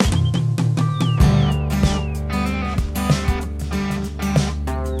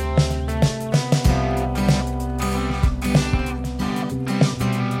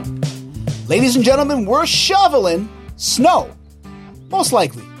Ladies and gentlemen, we're shoveling snow. Most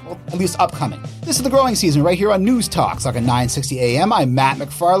likely. Well, at least upcoming. This is the growing season right here on News Talks, like at 9:60 a.m. I'm Matt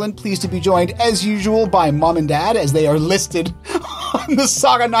McFarland, pleased to be joined as usual by Mom and Dad as they are listed on the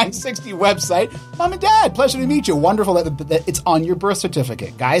Saga 960 website. Mom and Dad, pleasure to meet you. Wonderful that it's on your birth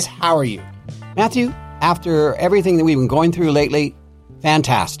certificate. Guys, how are you? Matthew, after everything that we've been going through lately,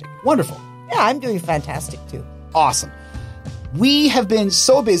 fantastic. Wonderful. Yeah, I'm doing fantastic too. Awesome. We have been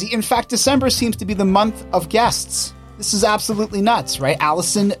so busy. In fact, December seems to be the month of guests. This is absolutely nuts, right?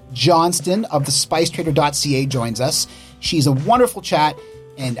 Allison Johnston of the SpiceTrader.ca joins us. She's a wonderful chat,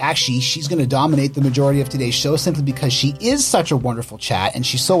 and actually, she's going to dominate the majority of today's show simply because she is such a wonderful chat, and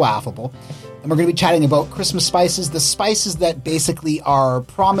she's so affable. And we're going to be chatting about Christmas spices, the spices that basically are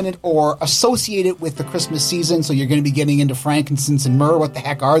prominent or associated with the Christmas season. So you're going to be getting into frankincense and myrrh. What the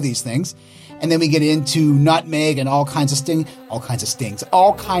heck are these things? And then we get into nutmeg and all kinds of things. And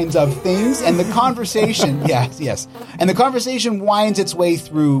the conversation, yes. And the conversation winds its way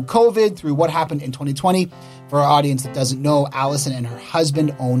through COVID, through what happened in 2020. For our audience that doesn't know, Allison and her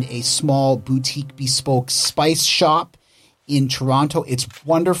husband own a small boutique bespoke spice shop in Toronto. It's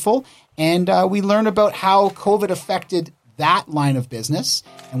wonderful. And we learn about how COVID affected that line of business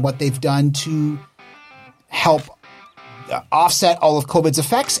and what they've done to help offset all of COVID's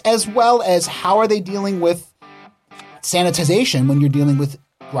effects, as well as how are they dealing with sanitization when you're dealing with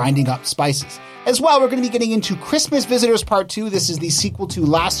grinding up spices. As well, we're going to be getting into Christmas Visitors Part 2. This is the sequel to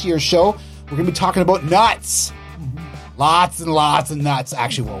last year's show. We're going to be talking about nuts. Lots and lots of nuts.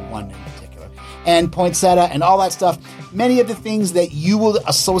 Actually, well, one in particular. And poinsettia and all that stuff. Many of the things that you will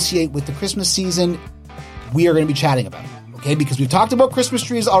associate with the Christmas season, we are going to be chatting about. Okay, because we've talked about Christmas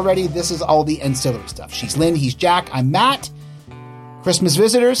trees already. This is all the ancillary stuff. She's Lynn, he's Jack, I'm Matt. Christmas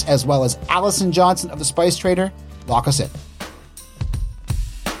Visitors, as well as Allison Johnson of the Spice Trader. Lock us in.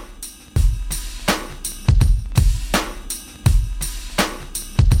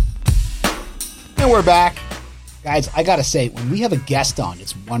 And we're back. Guys, I gotta say, when we have a guest on,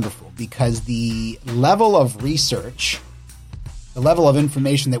 it's wonderful because the level of research, the level of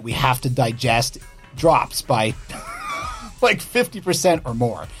information that we have to digest drops by like 50% or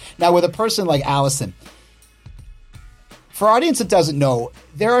more. Now, with a person like Allison, for our audience that doesn't know,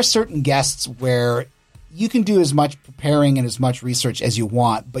 there are certain guests where you can do as much preparing and as much research as you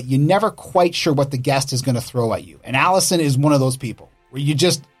want, but you're never quite sure what the guest is going to throw at you. And Allison is one of those people where you're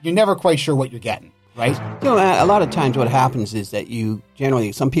never quite sure what you're getting, right? You know, a lot of times what happens is that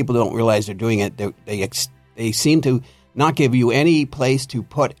some people don't realize they're doing it. They seem to not give you any place to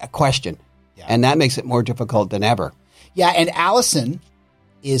put a question. Yeah. And that makes it more difficult than ever. Yeah, and Allison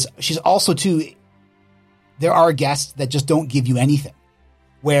she's also too, there are guests that just don't give you anything,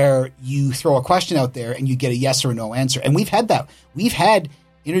 where you throw a question out there and you get a yes or no answer. And we've had that. We've had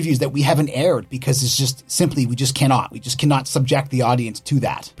interviews that we haven't aired because it's just simply, we just cannot subject the audience to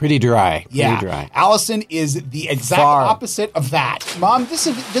that. Pretty dry. Yeah. Pretty dry. Allison is the exact opposite of that. Mom, this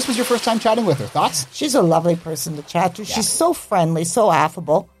was your first time chatting with her. Thoughts? She's a lovely person to chat to. Yeah. She's so friendly, so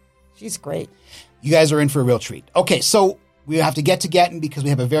affable. She's great. You guys are in for a real treat. Okay, so we have to get to getting because we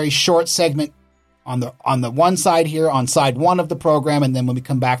have a very short segment on the one side here, on side one of the program, and then when we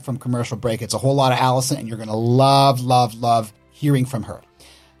come back from commercial break, it's a whole lot of Allison, and you're going to love hearing from her.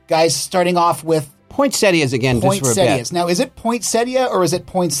 Guys, starting off with poinsettias again, just for a bit. Now, is it poinsettia or is it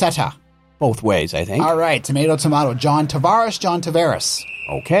poinsettia? Both ways, I think. All right, tomato. John Tavares.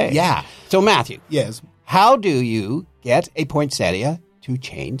 Okay. Yeah. So, Matthew. Yes. How do you get a poinsettia to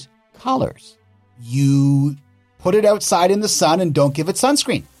change colors? You put it outside in the sun and don't give it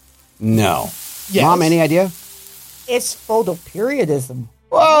sunscreen. No. Yes. Mom, any idea? It's photoperiodism.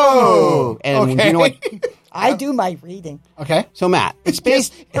 Whoa! And you know what? I do my reading. Okay. So, Matt, it's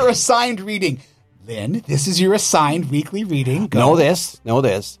based... your assigned reading. Lynn, this is your assigned weekly reading. Go. Know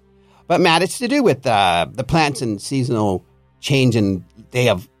this. But, Matt, it's to do with the plants and seasonal change in day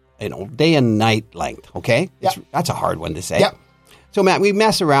and night length, okay? Yep. That's a hard one to say. Yep. So, Matt, we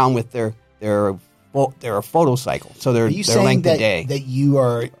mess around with their photocycle, so their length of day. That you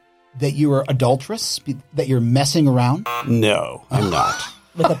are adulterous, that you're messing around? No, I'm not.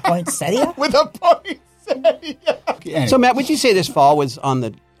 With a poinsettia? With a poinsettia. Okay, anyway. So, Matt, would you say this fall was on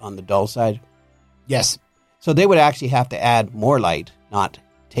the dull side? Yes. So they would actually have to add more light, not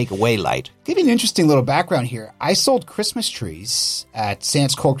take away light. Give you an interesting little background here. I sold Christmas trees at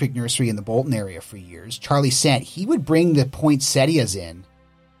Sant's Coal Creek Nursery in the Bolton area for years. Charlie Sant, he would bring the poinsettias in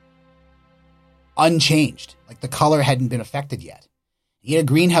unchanged. Like the color hadn't been affected yet. He had a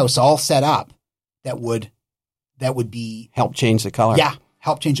greenhouse all set up that would be... Help change the color. Yeah,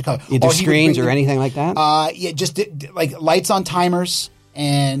 help change the color. Either screens or anything like that? Yeah, just like lights on timers,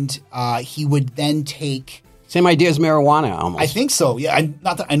 and he would then take. Same idea as marijuana, almost. I think so. Yeah,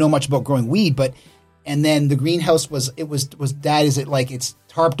 not that I know much about growing weed, but and then the greenhouse was that is it like it's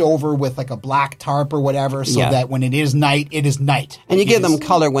tarped over with like a black tarp or whatever, so that when it is night, it is night. And you give them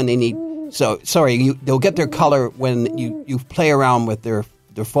color when they need. So they'll get their color when you play around with their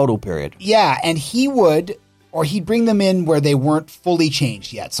photo period. Yeah, and he'd bring them in where they weren't fully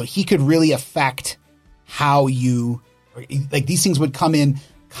changed yet, so he could really affect how like these things would come in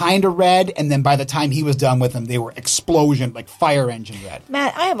kind of red, and then by the time he was done with them, they were explosion, like fire engine red.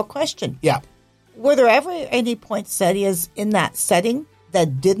 Matt, I have a question. Yeah. Were there ever any poinsettias in that setting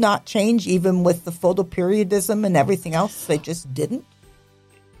that did not change, even with the photoperiodism and everything else? They just didn't?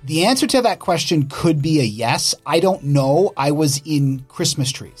 The answer to that question could be a yes. I don't know. I was in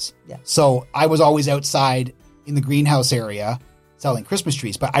Christmas trees. Yeah. So I was always outside in the greenhouse area selling Christmas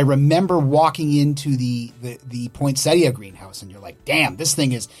trees. But I remember walking into the poinsettia greenhouse, and you're like, damn, this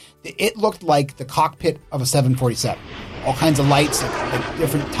thing it looked like the cockpit of a 747. All kinds of lights, like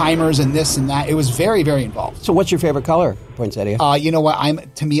different timers and this and that. It was very, very involved. So what's your favorite color, poinsettia? You know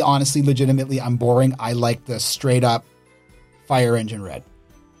what? To me, honestly, legitimately, I'm boring. I like the straight up fire engine red.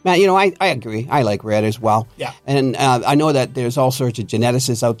 Matt, I agree. I like red as well. Yeah. And I know that there's all sorts of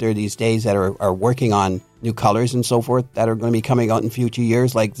geneticists out there these days that are working on new colors and so forth that are going to be coming out in future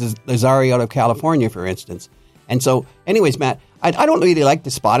years, like Lazari out of California, for instance. And so, anyways, Matt, I don't really like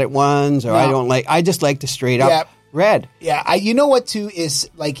the spotted ones, or No. I just like the straight up red. Yeah. You know what, too, is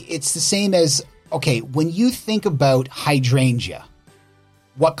like it's the same as, okay, when you think about hydrangea,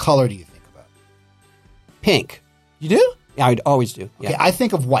 what color do you think about? Pink. You do? Yeah, I always do. Yeah. Okay, I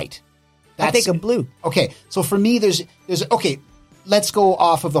think of white. I think of blue. Okay, so for me, there's okay, let's go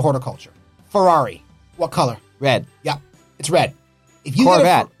off of the horticulture. Ferrari, what color? Red. Yeah, it's red. If you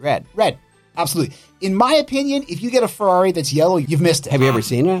Corvette, get red. Red, absolutely. In my opinion, if you get a Ferrari that's yellow, you've missed it. Have you ever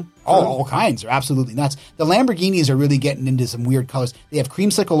seen it? Oh, all kinds. They're absolutely nuts. The Lamborghinis are really getting into some weird colors. They have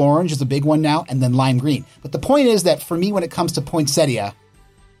creamsicle orange is a big one now, and then lime green. But the point is that for me, when it comes to poinsettia,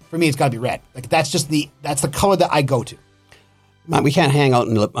 for me, it's got to be red. Like that's the color that I go to. Matt, we can't hang out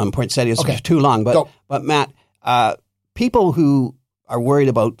on poinsettias for too long, but Matt, people who are worried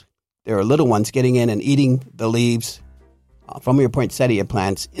about their little ones getting in and eating the leaves from your poinsettia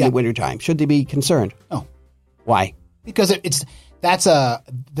plants in the wintertime, should they be concerned? No. Why? Because that's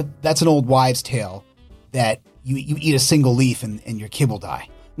an old wives' tale that you eat a single leaf and your kid will die.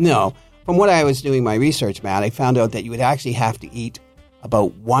 No. From what I was doing my research, Matt, I found out that you would actually have to eat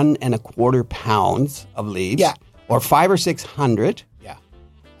about 1.25 pounds of leaves. Yeah. Or 500 or 600. Yeah.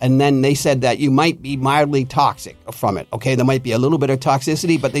 And then they said that you might be mildly toxic from it. Okay, there might be a little bit of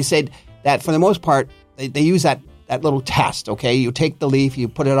toxicity, but they said that for the most part, they use that little test. Okay, you take the leaf, you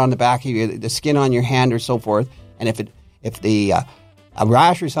put it on the back of the skin on your hand or so forth, and if a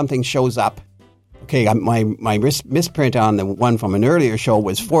rash or something shows up, okay, my misprint on the one from an earlier show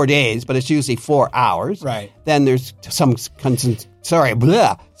was 4 days, but it's usually 4 hours. Right. Then there's some concern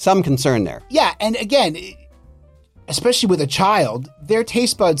there. Yeah, and again, especially with a child, their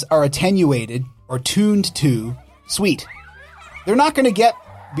taste buds are attenuated or tuned to sweet. They're not going to get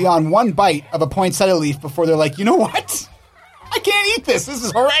beyond one bite of a poinsettia leaf before they're like, you know what? I can't eat this. This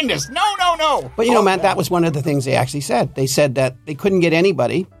is horrendous. No. But Matt, that was one of the things they actually said. They said that they couldn't get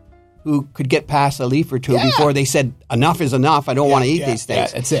anybody who could get past a leaf or two before they said, enough is enough. I don't want to eat these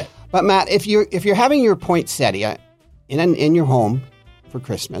things. Yeah, that's it. But Matt, if you're having your poinsettia in your home for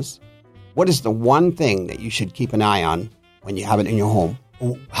Christmas, what is the one thing that you should keep an eye on when you have it in your home?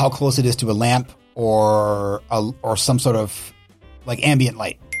 How close it is to a lamp or some sort of like ambient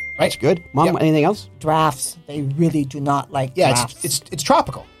light, right? That's good. Mom, anything else? Drafts. They really do not like drafts. It's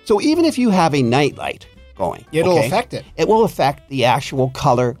tropical. So even if you have a nightlight going, it'll affect it. It will affect the actual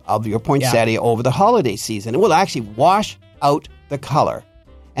color of your poinsettia over the holiday season. It will actually wash out the color.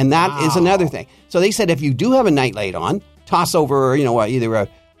 And that is another thing. So they said if you do have a nightlight on, toss over, either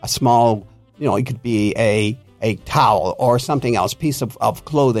a small, it could be a towel or something else, piece of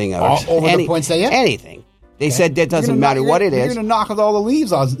clothing or over the poinsettia? Anything. They said that doesn't matter what it is. You're going to knock all the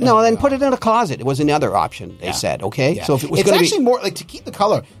leaves on. No, then put it in a closet. It was another option, they said, okay? Yeah. So if it was it's actually more like to keep the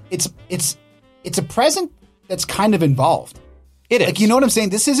color. It's a present that's kind of involved. It is. Like, you know what I'm saying?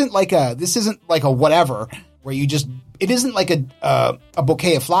 This isn't like a whatever where it isn't like a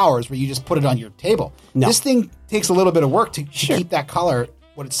bouquet of flowers where you just put it on your table. No. This thing takes a little bit of work to keep that color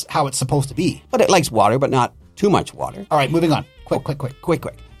how it's supposed to be. But it likes water, but not too much water. All right, moving on. Quick.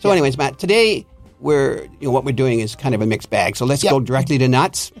 So anyways, Matt, today what we're doing is kind of a mixed bag. So let's go directly to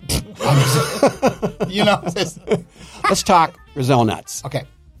nuts. Let's talk Brazil nuts. Okay.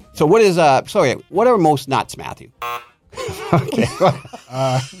 So what are most nuts, Matthew? Okay.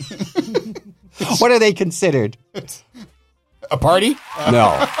 What are they considered? A party? No.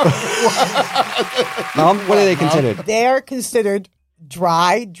 Mom, what are they considered? They are considered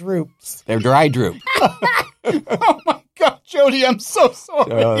dry droops. They're dry droop. Oh my God, Jody, I'm so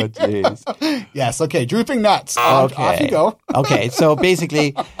sorry. Oh, jeez. Yes, okay, drooping nuts. Okay. Off you go. Okay, so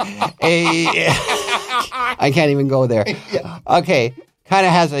basically, I can't even go there. Yeah. Okay, kind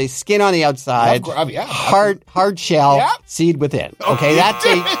of has a skin on the outside, Yeah. hard shell, Yeah. seed within. Okay, that's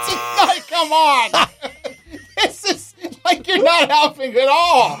Dude, a. it's not, come on. This is like you're not helping at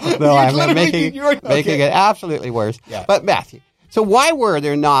all. No, You're I'm literally- making it absolutely worse. Yeah. But Matthew, so why were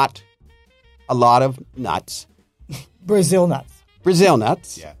there not a lot of nuts, Brazil nuts. Brazil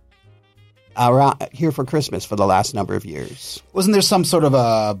nuts, Yeah. around here for Christmas for the last number of years? Wasn't there some sort of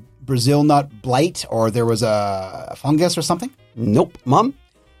a Brazil nut blight, or there was a fungus or something? Nope, Mom.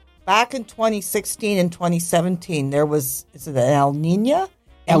 Back in 2016 and 2017, there was, is it an El Nino?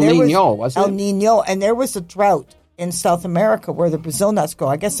 El Nino, wasn't El it? Nino, and there was a drought in South America where the Brazil nuts go,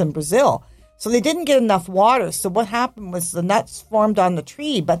 I guess in Brazil. So they didn't get enough water. So what happened was the nuts formed on the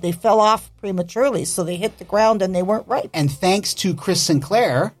tree, but they fell off prematurely. So they hit the ground and they weren't ripe. And thanks to Chris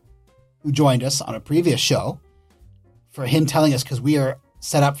Sinclair, who joined us on a previous show, for him telling us, because we are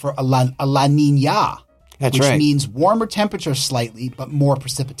set up for a La Nina, That's which right. means warmer temperature slightly, but more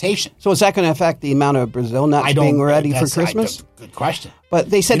precipitation. So is that going to affect the amount of Brazil nuts being ready for Christmas? Good question. But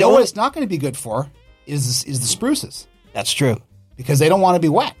they said You know only- what it's not going to be good for is the spruces, That's true. because they don't want to be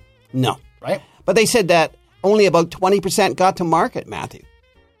wet, No. right? But they said that only about 20% got to market, Matthew,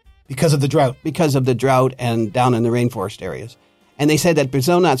 Because of the drought. because of the drought and down in the rainforest areas. And they said that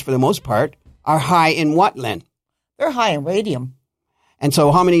Brazil nuts, for the most part, are high in what, Lynn? They're high in radium. And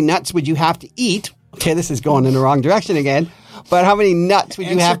so how many nuts would you have to eat? Okay, this is going in the wrong direction again. But how many nuts would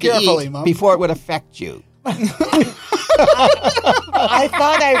you Answer have to carefully, eat Mom. before it would affect you? I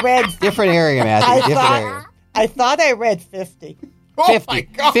thought I read. Different area, Matthew. Different area. I thought I read 50. Oh 50, my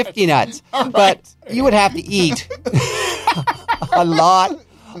God. 50 nuts. All right. But you would have to eat a lot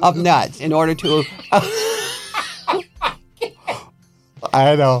of nuts in order to...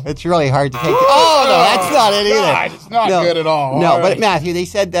 I know. It's really hard to take. Oh, no, that's not it either. God, it's not good at all. No, All but right. Matthew, they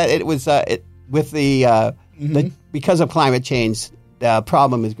said that it was with the because of climate change, the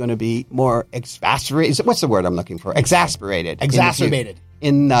problem is going to be more exacerbated. What's the word I'm looking for? Exasperated. Exacerbated.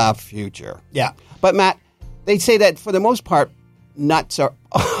 In the future. Yeah. But Matt, they say that for the most part, nuts are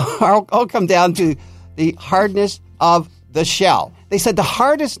all come down to the hardness of the shell. They said the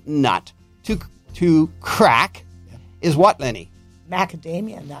hardest nut to crack is what, Lenny?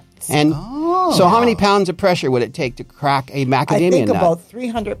 Macadamia nuts. And so how many pounds of pressure would it take to crack a macadamia I think nut? about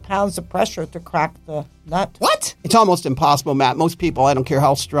 300 pounds of pressure to crack the nut. What? It's almost impossible, Matt. Most people, I don't care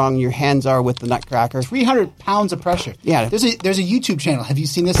how strong your hands are with the nutcracker, 300 pounds of pressure. Yeah. There's a YouTube channel. Have you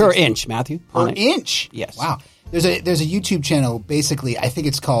seen this? per inch, Matthew. Per on it. inch. Yes. Wow. There's a YouTube channel. Basically, I think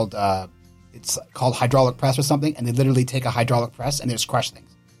it's called hydraulic press or something, and they literally take a hydraulic press and they just crush things.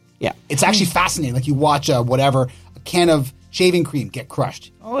 Yeah. It's actually fascinating. Like you watch a can of shaving cream get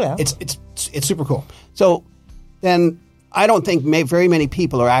crushed. Oh, yeah. It's super cool. So then I don't think very many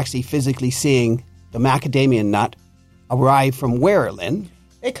people are actually physically seeing the macadamia nut arrive from where, Lynn?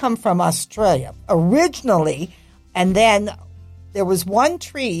 They come from Australia originally, and then there was one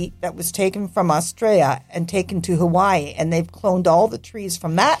tree that was taken from Australia and taken to Hawaii, and they've cloned all the trees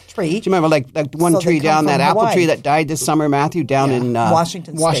from that tree. Do you remember like one So they tree come down, from that apple Hawaii. tree that died this summer, Matthew, down in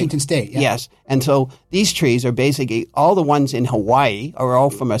Washington State. Washington State. Yeah. Yes. And so these trees are basically, all the ones in Hawaii are all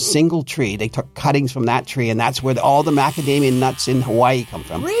from a single tree. They took cuttings from that tree, and that's where all the macadamia nuts in Hawaii come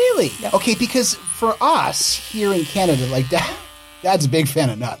from. Really? Okay, because for us here in Canada, like Dad's a big fan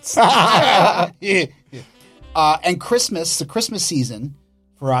of nuts. Yeah. And Christmas, the Christmas season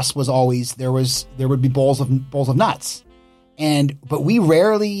for us was always there would be bowls of nuts, but we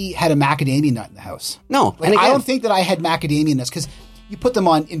rarely had a macadamia nut in the house. No. Like, And I again- don't think that I had macadamia nuts because you put them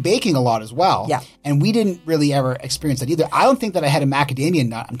on in baking a lot as well. Yeah. And we didn't really ever experience that either. I don't think that I had a macadamia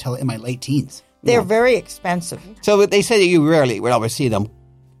nut until in my late teens. They're very expensive. So they say that you rarely would ever see them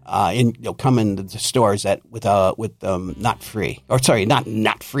come into the stores with nut free, or sorry, not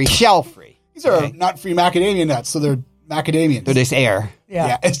nut free, shell free. These are nut-free macadamia nuts, so they're macadamians. They're this air.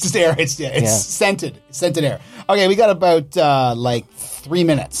 Yeah. It's just air. It's Yeah. scented. It's scented air. Okay, we got about 3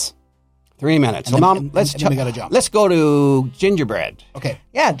 minutes. 3 minutes. So, then- Mom, and let's then we gotta jump. Let's go to gingerbread. Okay.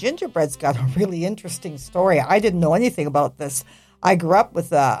 Yeah, gingerbread's got a really interesting story. I didn't know anything about this. I grew up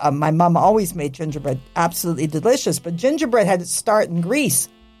with my mom always made gingerbread absolutely delicious, but gingerbread had its start in Greece,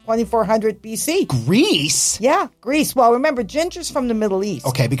 2400 BC. Greece? Yeah, Greece. Well, remember, ginger's from the Middle East.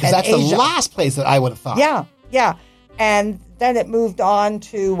 Okay, because and that's Asia. the last place that I would have thought. Yeah, yeah. And then it moved on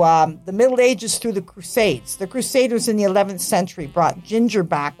to the Middle Ages through the Crusades. The Crusaders in the 11th century brought ginger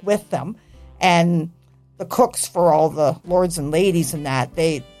back with them, and the cooks for all the lords and ladies and that,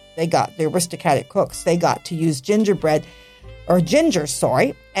 they got, the aristocratic cooks, they got to use gingerbread, or ginger,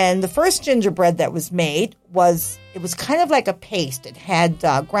 sorry. And the first gingerbread that was made was kind of like a paste. It had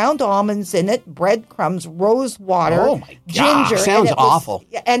ground almonds in it, breadcrumbs, rose water, Oh my God. ginger. Sounds and it was- awful.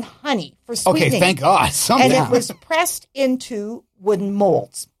 and honey for sweetening. Okay, thank God. And it was pressed into wooden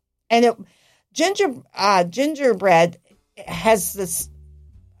molds. And gingerbread has this,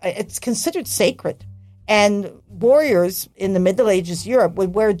 it's considered sacred. And warriors in the Middle Ages Europe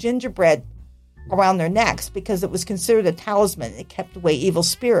would wear gingerbread around their necks because it was considered a talisman. It kept away evil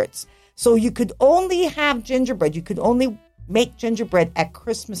spirits. So you could only have gingerbread. You could only make gingerbread at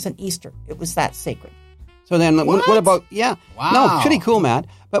Christmas and Easter. It was that sacred. So then, what about, Wow. no, pretty cool, Matt.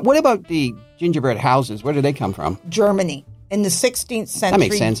 But what about the gingerbread houses? Where do they come from? Germany. In the 16th century,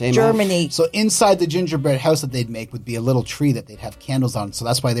 makes sense, eh, Matt? Germany. So inside the gingerbread house that they'd make would be a little tree that they'd have candles on. So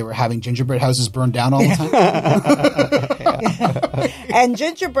that's why they were having gingerbread houses burned down all the time. And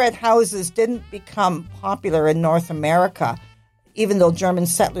gingerbread houses didn't become popular in North America, even though German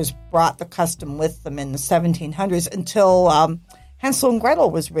settlers brought the custom with them in the 1700s until Hansel and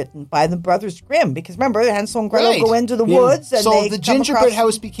Gretel was written by the Brothers Grimm. Because remember, Hansel and Gretel Right. go into the woods and So they the come gingerbread across-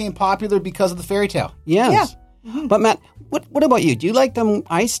 house became popular because of the fairy tale. Yes. But Matt, what about you? Do you like them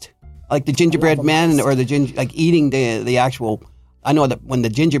iced? Like the gingerbread men or the like eating the actual... I know that when the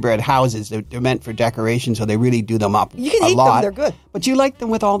gingerbread houses, they're meant for decoration, so they really do them up You can a eat lot. them, they're good. But you like them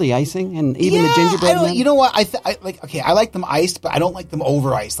with all the icing and even the I gingerbread don't, men? you know what? I like them iced, but I don't like them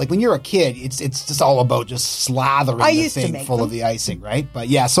over iced. Like when you're a kid, it's just all about just slathering I the used to thing make full them. of the icing, right? But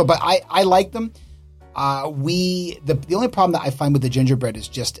yeah, but I like them. The only problem that I find with the gingerbread is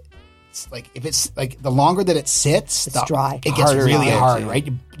just it's like if it's like the longer that it sits, It's dry. It gets Harder really it gets, hard, yeah. right?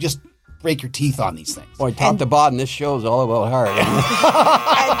 You just break your teeth on these things. Boy, top to bottom, this show is all about heart.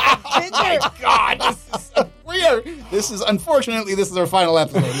 And ginger- God, this is weird. This is unfortunately this is our final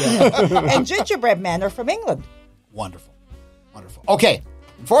episode. Yeah. and gingerbread men are from England. Wonderful. Okay.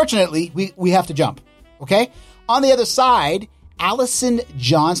 Unfortunately, we have to jump. Okay? On the other side, Allison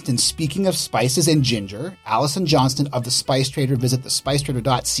Johnston, speaking of spices and ginger, Allison Johnston of The Spice Trader, visit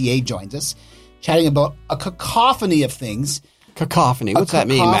thespicetrader.ca, joins us, chatting about a cacophony of things. Cacophony. What's that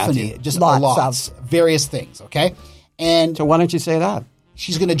mean, Matthew? Just Lots of various things, okay? And So why don't you say that?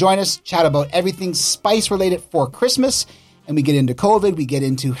 she's going to join us, chat about everything spice related for Christmas. And we get into COVID. We get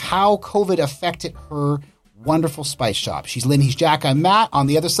into how COVID affected her wonderful spice shop. She's Lynn, he's Jack, I'm Matt. On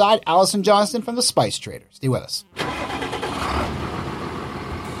the other side, Allison Johnston from The Spice Trader. Stay with us.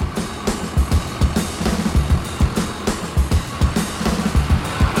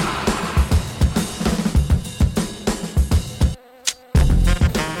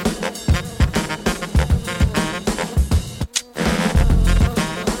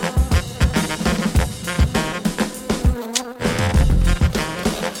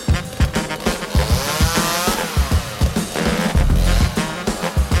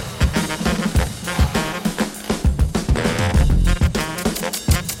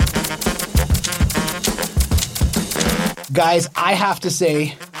 Guys, I have to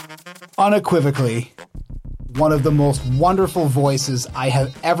say, unequivocally, one of the most wonderful voices I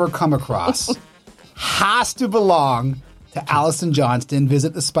have ever come across has to belong to Allison Johnston.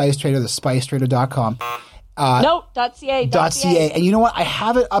 Visit The Spice Trader, thespicetrader.com. Nope, .ca. And you know what? I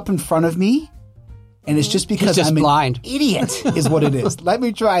have it up in front of me, and it's just because just I'm blind. an idiot is what it is. Let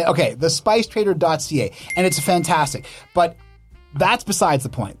me try. Okay, thespicetrader.ca, and it's fantastic. But that's besides the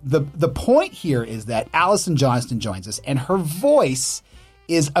point. The point here is that Allison Johnston joins us, and her voice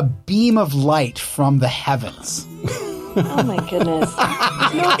is a beam of light from the heavens. Oh my goodness.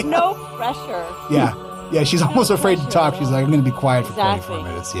 No pressure. Yeah, she's almost afraid to talk. She's like, I'm going to be quiet for Exactly. 24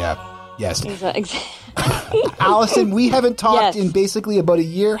 minutes. Yeah, yes. Allison, we haven't talked Yes. in basically about a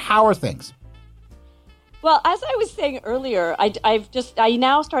year. How are things? Well, as I was saying earlier, I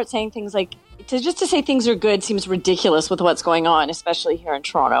now start saying things like to say things are good seems ridiculous with what's going on, especially here in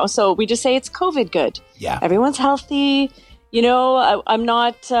Toronto. So we just say it's COVID good. Yeah. Everyone's healthy. You know, I'm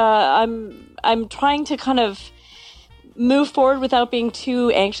not. I'm trying to kind of move forward without being too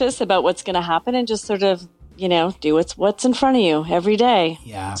anxious about what's going to happen, and just sort of, you know, do what's in front of you every day.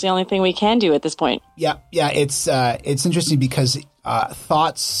 Yeah. It's the only thing we can do at this point. Yeah. It's interesting because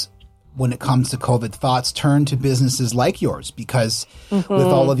thoughts, when it comes to COVID, thoughts turn to businesses like yours because with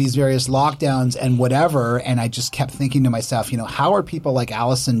all of these various lockdowns and whatever, and I just kept thinking to myself, you know, how are people like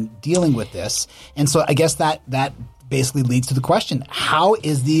Allison dealing with this? And so I guess that basically leads to the question, how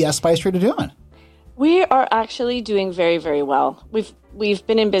is the Spice Trader doing? We are actually doing very, very well. We've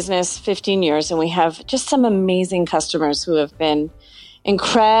been in business 15 years, and we have just some amazing customers who have been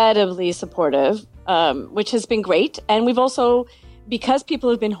incredibly supportive, which has been great. And we've also, because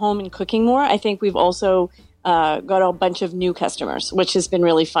people have been home and cooking more, I think we've also got a bunch of new customers, which has been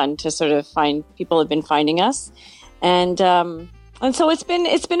really fun to sort of find. People have been finding us, and so it's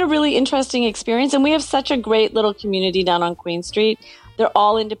been a really interesting experience. And we have such a great little community down on Queen Street. They're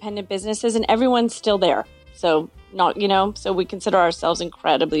all independent businesses, and everyone's still there. So so we consider ourselves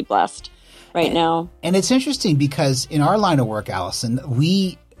incredibly blessed right now. And it's interesting because in our line of work, Allison,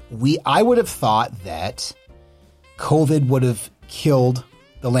 I would have thought that COVID would have killed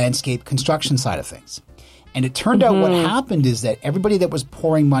the landscape construction side of things. And it turned out what happened is that everybody that was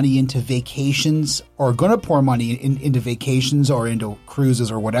pouring money into vacations or going to pour money into vacations or into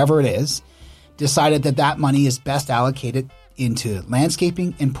cruises or whatever it is, decided that money is best allocated into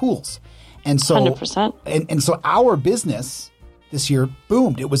landscaping and pools. And so 100%. And so our business this year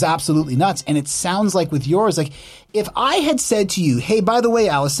boomed. It was absolutely nuts. And it sounds like with yours, like if I had said to you, hey, by the way,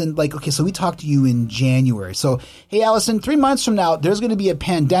 Allison, like, okay, so we talked to you in January. So, hey, Allison, 3 months from now, there's going to be a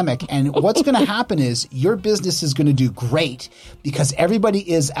pandemic. And what's going to happen is your business is going to do great because everybody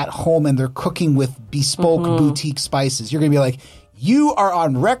is at home and they're cooking with bespoke boutique spices. You're going to be like, you are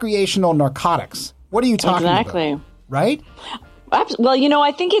on recreational narcotics. What are you talking about? Right? Well,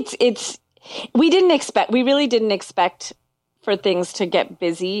 I think it's we really didn't expect for things to get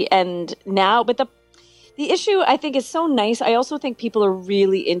busy, and now, but the issue I think is so nice. I also think people are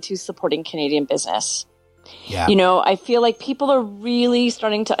really into supporting Canadian business. Yeah. I feel like people are really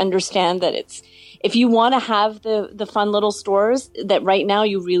starting to understand that if you want to have the fun little stores, that right now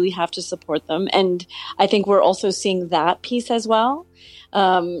you really have to support them. And I think we're also seeing that piece as well,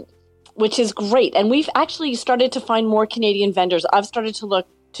 which is great. And we've actually started to find more Canadian vendors. I've started to look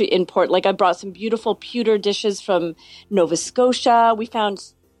to import. Like I brought some beautiful pewter dishes from Nova Scotia. We found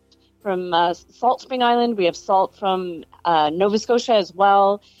from Salt Spring Island. We have salt from Nova Scotia as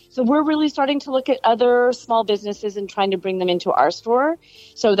well. So we're really starting to look at other small businesses and trying to bring them into our store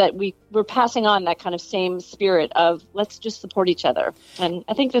so that we're passing on that kind of same spirit of let's just support each other. And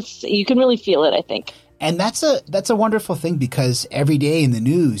I think you can really feel it, I think. And that's a wonderful thing because every day in the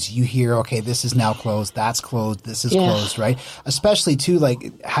news you hear, okay, this is now closed, that's closed, this is closed, right? Especially too,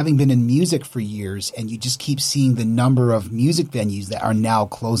 like having been in music for years and you just keep seeing the number of music venues that are now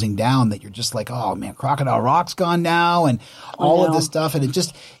closing down that you're just like, oh man, Crocodile Rock's gone now and all of this stuff. And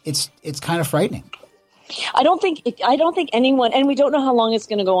it's kind of frightening. I don't think anyone, and we don't know how long it's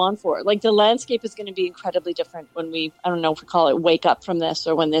going to go on for. Like the landscape is going to be incredibly different when I don't know if we call it wake up from this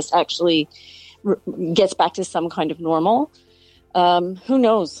or when this actually gets back to some kind of normal. Who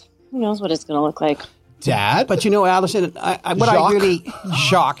knows? Who knows what it's going to look like? Dad? But Allison,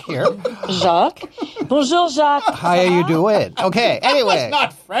 Jacques here. Jacques? Bonjour, Jacques. How are you doing? Okay, anyway. That's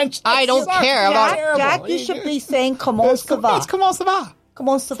not French. I don't care. Jack, you should be saying comment ça va. It's comment ça va.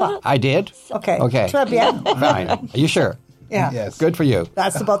 Comment ça va. I did? Okay. Très bien. Fine. Are you sure? Yeah. Yes. Good for you.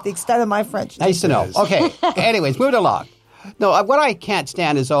 That's about the extent of my French. Nice to know. Okay. Anyways, moving along. No, what I can't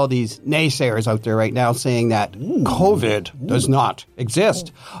stand is all these naysayers out there right now saying that COVID does not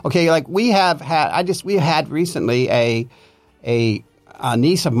exist. Okay, like we had recently a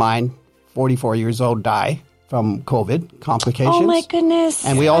niece of mine, 44 years old, die from COVID complications. Oh my goodness!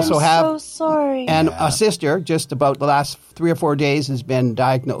 And we also have so sorry. And a sister, just about the last 3 or 4 days, has been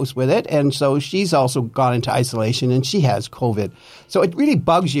diagnosed with it, and so she's also gone into isolation, and she has COVID. So it really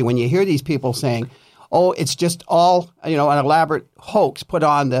bugs you when you hear these people saying, oh, it's just all, an elaborate hoax put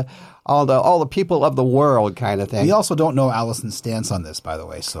on all the people of the world kind of thing. We also don't know Allison's stance on this, by the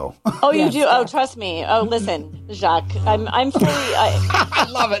way, so. Oh, you do? Oh, trust me. Oh, listen, Jacques, I'm fully... I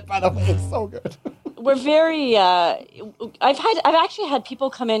love it, by the way. It's so good. We're very... I've actually had people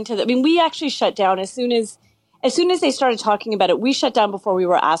come into we actually shut down as soon as they started talking about it. We shut down before we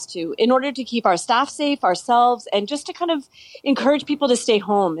were asked to, in order to keep our staff safe, ourselves, and just to kind of encourage people to stay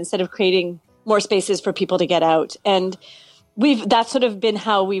home instead of creating more spaces for people to get out. And that's sort of been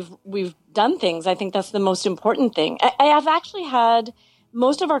how we've done things. I think that's the most important thing. I have actually had,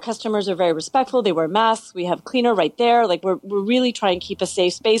 most of our customers are very respectful. They wear masks. We have cleaner right there. Like we're really trying to keep a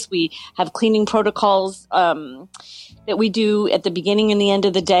safe space. We have cleaning protocols, that we do at the beginning and the end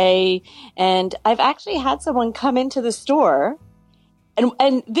of the day. And I've actually had someone come into the store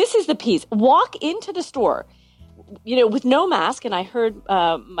and this is the piece, walk into the store, with no mask. And I heard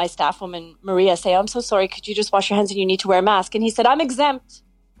my staff woman, Maria, say, I'm so sorry, could you just wash your hands and you need to wear a mask? And he said, I'm exempt.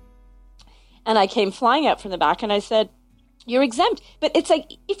 And I came flying out from the back and I said, you're exempt. But it's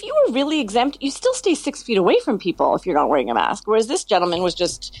like, if you were really exempt, you still stay 6 feet away from people if you're not wearing a mask. Whereas this gentleman was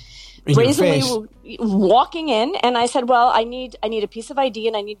just In your brazenly face. walking in, and I said, well, I need a piece of ID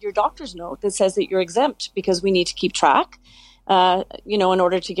and I need your doctor's note that says that you're exempt because we need to keep track, in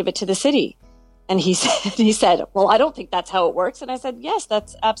order to give it to the city. And he said, well, I don't think that's how it works. And I said, yes,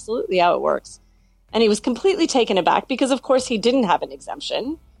 that's absolutely how it works. And he was completely taken aback because, of course, he didn't have an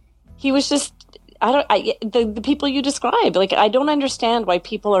exemption. He was just, the people you describe, like, I don't understand why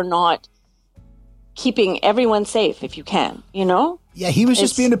people are not keeping everyone safe if you can, Yeah, he was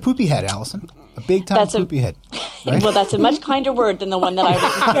just being a poopy head, Allison. A big time poopy head. Right? Well, that's a much kinder word than the one that I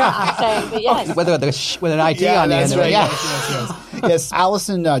was saying, but yes. With an IT on the end of it. Right. Yeah. Yes,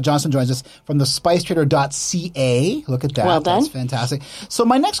 Allison Johnson joins us from the spicetrader.ca. Look at that. Well done. That's fantastic. So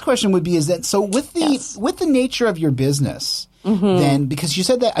my next question would be with the nature of your business, then, because you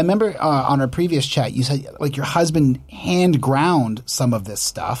said that, I remember on our previous chat, you said like your husband hand ground some of this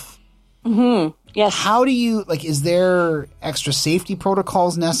stuff. Mm-hmm. Yes. How do you, is there extra safety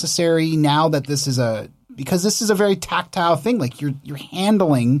protocols necessary now that because this is a very tactile thing, like you're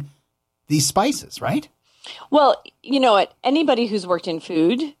handling these spices, right? Well, anybody who's worked in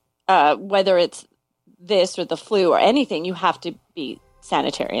food, whether it's this or the flu or anything, you have to be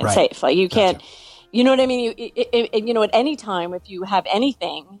sanitary and safe. Like you can't, you know what I mean? At any time, if you have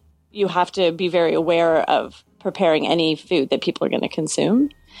anything, you have to be very aware of preparing any food that people are going to consume.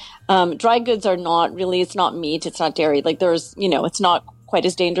 Dry goods are not really, it's not meat, it's not dairy. Like there's, it's not quite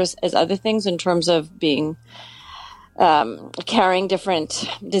as dangerous as other things in terms of being, carrying different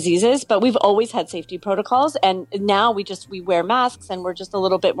diseases, but we've always had safety protocols. And now we wear masks and we're just a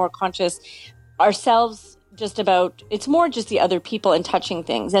little bit more conscious ourselves it's more just the other people and touching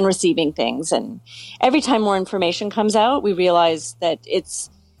things and receiving things. And every time more information comes out, we realize that it's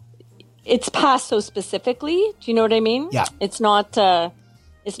passed so specifically. Do you know what I mean? Yeah. It's not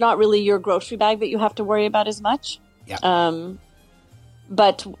really your grocery bag that you have to worry about as much. Yeah.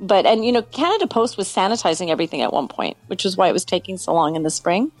 But Canada Post was sanitizing everything at one point, which is why it was taking so long in the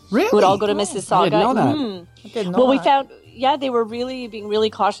spring. Really? We would all go to Mississauga. I didn't know that. I didn't know We that. found, they were really being really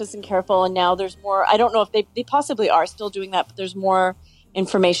cautious and careful. And now there's more, I don't know if they possibly are still doing that, but there's more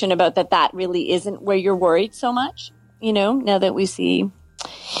information about that really isn't where you're worried so much, now that we see,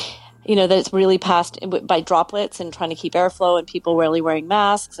 that it's really passed by droplets and trying to keep airflow and people really wearing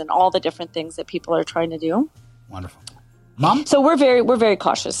masks and all the different things that people are trying to do. Wonderful. Mom? So we're very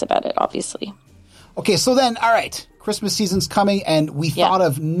cautious about it, obviously. Okay, so then, all right, Christmas season's coming, and we thought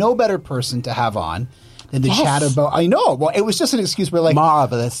of no better person to have on than to chat about. I know. Well, it was just an excuse. We're like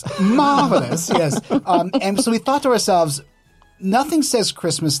Marvelous. yes. And so we thought to ourselves, nothing says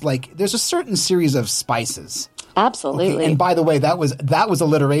Christmas like there's a certain series of spices. Absolutely. Okay, and by the way, that was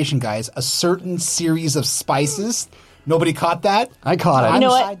alliteration, guys. A certain series of spices. Nobody caught that? I caught it. You know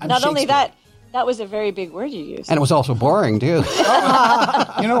what? I'm Not only Shakespeare. that was a very big word you used. And it was also boring, too.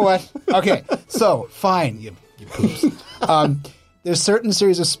 You know what? Okay, so fine, you poops. There's certain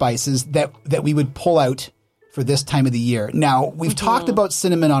series of spices that we would pull out for this time of the year. Now, we've talked about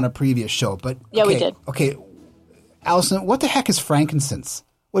cinnamon on a previous show, but Yeah, we did. Okay, Allison, what the heck is frankincense?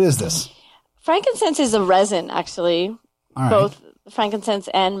 What is this? Frankincense is a resin, actually. All right. Both frankincense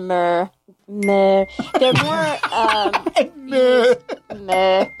and myrrh. They're more myrrh.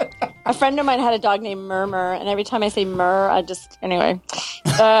 A friend of mine had a dog named Murmur, and every time I say myrrh,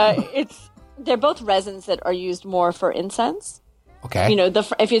 they're both resins that are used more for incense. Okay.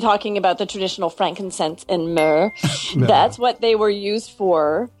 If you're talking about the traditional frankincense and myrrh, that's what they were used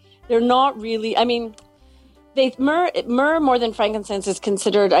for. They're not really. I mean, myrrh more than frankincense is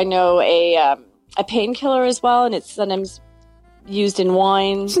considered, I know, a painkiller as well, and it's sometimes used in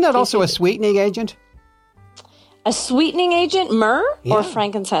wine. Isn't that also a sweetening agent? A sweetening agent, myrrh or Yeah.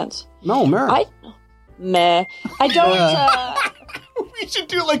 frankincense? No, myrrh. I don't. We should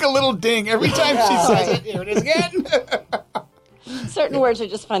do like a little ding every time she says it. Here it is again. Certain words are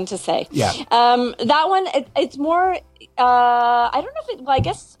just fun to say. Yeah. That one, it's more. I don't know if it. Well, I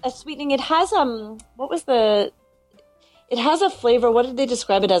guess a sweetening. It has It has a flavor. What did they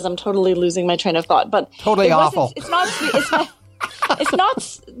describe it as? I'm totally losing my train of thought. But Totally awful. It's not sweet. It's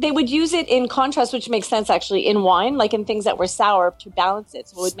not. They would use it in contrast, which makes sense actually in wine, like in things that were sour to balance it.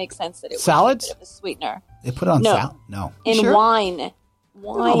 So it would make sense that it Salads? was a bit of a sweetener. They put on No. salad? No. In Sure. wine.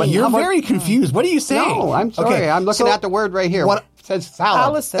 But you're very confused. What are you saying? No, I'm sorry. Okay, I'm looking so at the word right here. what- It says salad.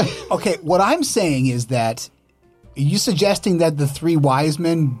 Allison. Okay, what I'm saying is that, are you suggesting that the three wise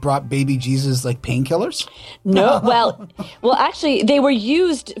men brought baby Jesus like painkillers? No, well, actually, they were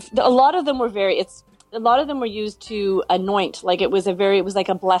used. A lot of them were a lot of them were used to anoint. Like it was like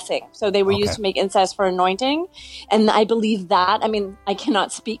a blessing. So they were used to make incense for anointing. And I believe that, I mean, I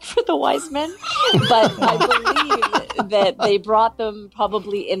cannot speak for the wise men, but I believe that they brought them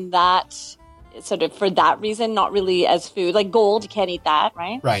probably in that sort of for that reason, not really as food. Like gold, you can't eat that,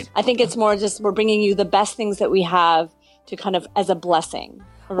 right? Right. I think it's more just we're bringing you the best things that we have to kind of as a blessing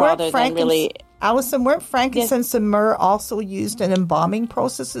rather than really. Allison, weren't frankincense and myrrh also used in embalming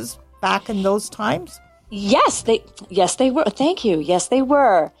processes back in those times? Yes, they were. Thank you. Yes, they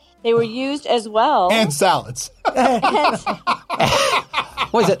were. They were used as well. And salads.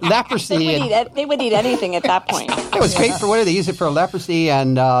 Was it leprosy? They would eat anything at that point. It was great for what did they use it for? Leprosy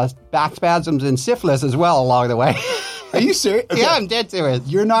and back spasms and syphilis as well along the way. Are you serious? Okay. Yeah, I'm dead serious.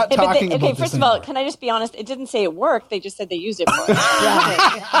 You're not talking about okay, this first of anymore. all, can I just be honest? It didn't say it worked. They just said they used it for it.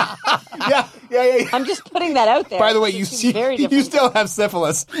 Yeah. I'm just putting that out there. By the way, you still have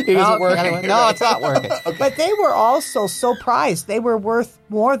syphilis. It isn't working. No, it's not working. But they were also so prized. They were worth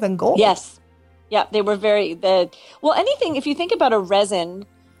more than gold. Yes. Yeah, they were anything, if you think about a resin,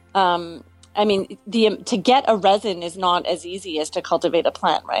 I mean, to get a resin is not as easy as to cultivate a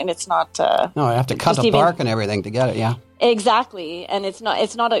plant, right? It's not. No, I have to cut the bark and everything to get it. Yeah, exactly, and it's not.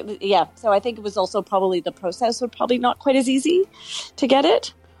 So I think it was also probably the process would probably not quite as easy to get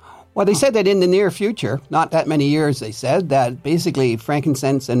it. Well, they said that in the near future, not that many years, they said that basically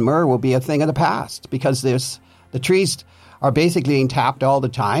frankincense and myrrh will be a thing of the past because the trees are basically being tapped all the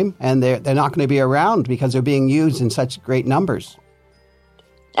time, and they're not going to be around because they're being used in such great numbers.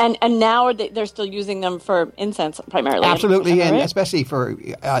 And now they're still using them for incense primarily. Absolutely, and especially for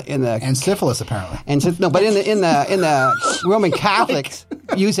and syphilis apparently. But in the Roman Catholics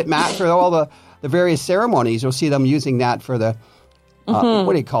use it, Matt, for all the various ceremonies. You'll see them using that for the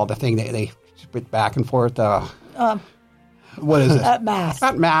what do you call the thing they spit back and forth? What is it? At mass.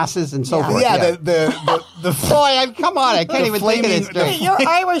 At masses and so forth. Yeah, the boy, come on! I can't even think of this. You're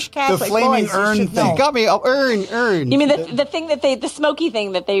Irish Catholic. The flaming urn thing. Got me. Urn. You mean the thing that the smoky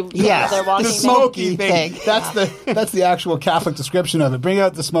thing that they they're walking. The smoky thing. That's the actual Catholic description of it. Bring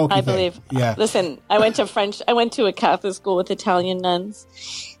out the smoky thing. I believe. Yeah. Listen, I went to a Catholic school with Italian nuns.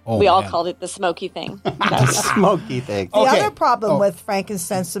 We all called it the smoky thing. The smoky thing. The other problem with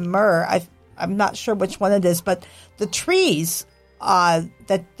frankincense and myrrh, I'm not sure which one it is, but the trees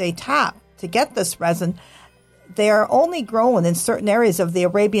that they tap to get this resin, they are only grown in certain areas of the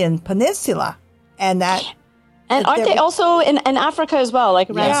Arabian Peninsula, and aren't they also in Africa as well, like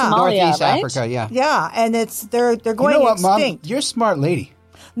around Somalia, Northeast right? Africa, yeah. Yeah, and they're going You know what, extinct. Mom? You're a smart lady.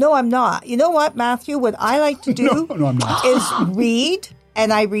 No, I'm not. You know what, Matthew? What I like to do No, I'm not. is read,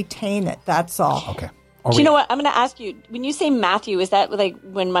 and I retain it. That's all. Okay. Do you know what? I'm going to ask you, when you say Matthew, is that like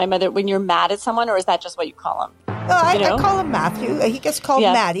when you're mad at someone, or is that just what you call him? No, I call him Matthew. He gets called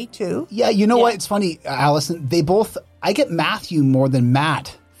Matty, too. Yeah, you know what? It's funny, Allison. I get Matthew more than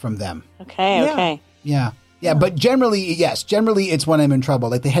Matt from them. Okay. Yeah. Yeah, but generally it's when I'm in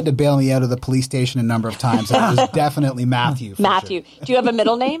trouble. Like they had to bail me out of the police station a number of times. And it was definitely Matthew. Matthew. Sure. Do you have a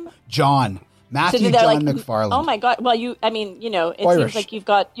middle name? John. Matthew John McFarland. Oh my God! Well, it Irish. seems like you've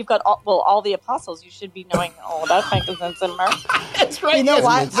got all the apostles. You should be knowing all about frankincense and myrrh. That's right. You know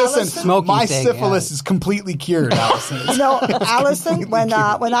what, Listen, Allison? my syphilis is completely cured, Allison. Allison, when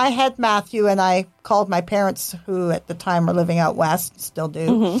I had Matthew and I called my parents, who at the time were living out west, still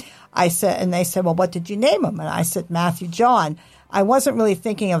do, I said, and they said, "Well, what did you name him?" And I said, "Matthew John." I wasn't really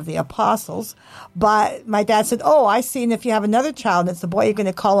thinking of the apostles, but my dad said, "Oh, I see. And if you have another child, and it's the boy, you're going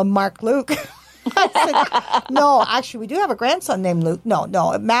to call him Mark Luke." I said, "No, actually, we do have a grandson named Luke." No,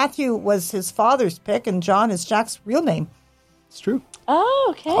 Matthew was his father's pick, and John is Jack's real name. It's true.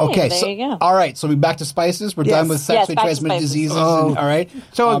 Oh, okay. There you go. All right, so we're back to spices. We're done with sexually transmitted diseases. All right.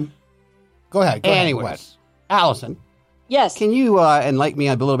 So, go ahead. Anyways, Allison. Yes. Can you enlighten me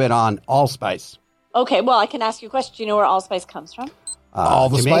a little bit on allspice? Okay, well, I can ask you a question. Do you know where allspice comes from? All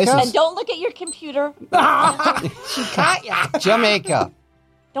the Jamaica? spices? And don't look at your computer. She caught ya. Jamaica.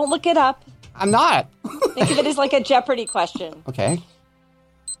 Don't look it up. I'm not. Think of it as like a Jeopardy question. Okay.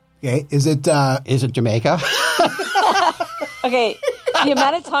 Okay, is it Jamaica? Okay, the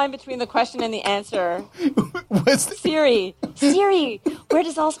amount of time between the question and the answer. Siri, where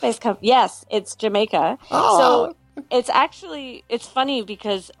does allspice come? Yes, it's Jamaica. So it's funny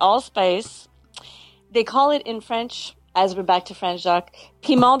because allspice, they call it in French, as we're back to French, Jacques,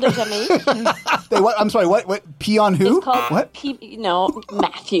 piment de Jamaïque. I'm sorry, what? Pee on who? It's called what?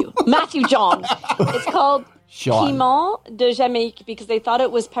 Matthew John. It's called Sean. Piment de Jamaïque because they thought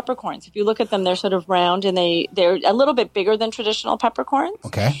it was peppercorns. If you look at them, they're sort of round and they're a little bit bigger than traditional peppercorns.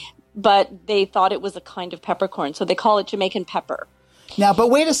 Okay. But they thought it was a kind of peppercorn, so they call it Jamaican pepper. Now, but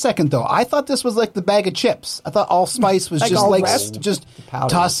wait a second, though. I thought this was like the bag of chips. I thought allspice was just like just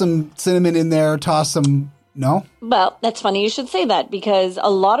toss some cinnamon in there, toss some. No? Well, that's funny you should say that, because a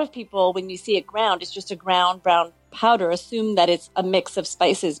lot of people, when you see it ground, it's just a ground brown powder, assume that it's a mix of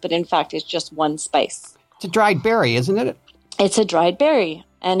spices, but in fact, it's just one spice. It's a dried berry, isn't it? It's a dried berry.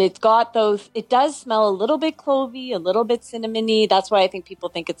 And it's got those, it does smell a little bit clovey, a little bit cinnamony. That's why I think people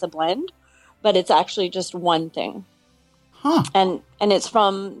think it's a blend, but it's actually just one thing. Huh. And it's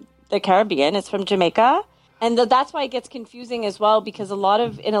from the Caribbean. It's from Jamaica. And that's why it gets confusing as well, because in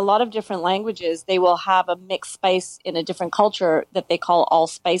a lot of different languages, they will have a mixed spice in a different culture that they call all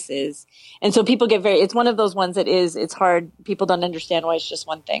spices. And so people get it's one of those ones that it's hard. People don't understand why it's just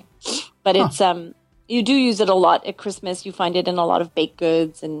one thing. But it's, you do use it a lot at Christmas. You find it in a lot of baked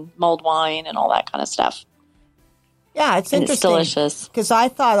goods and mulled wine and all that kind of stuff. Yeah, it's interesting. It's delicious. Because I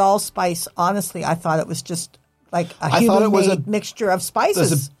thought allspice, honestly, I thought it was just like a human-made mixture of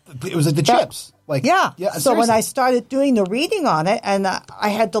spices. It was like the chips. Like, yeah. So seriously. when I started doing the reading on it, and I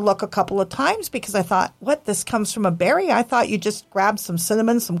had to look a couple of times because I thought, what, this comes from a berry? I thought you just grabbed some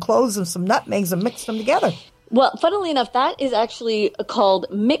cinnamon, some cloves, and some nutmegs and mixed them together. Well, funnily enough, that is actually called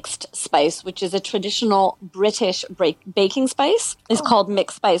mixed spice, which is a traditional British baking spice. It's called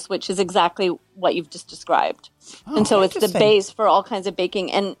mixed spice, which is exactly what you've just described. And so it's the base for all kinds of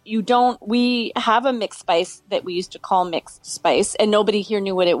baking. And we have a mixed spice that we used to call mixed spice, and nobody here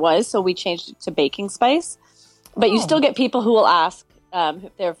knew what it was, so we changed it to baking spice. But you still get people who will ask,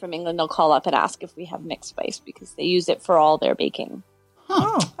 if they're from England, they'll call up and ask if we have mixed spice because they use it for all their baking.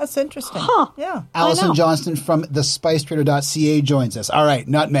 Huh. Oh, that's interesting. Yeah. Alison Johnston from thespicetrader.ca joins us. All right,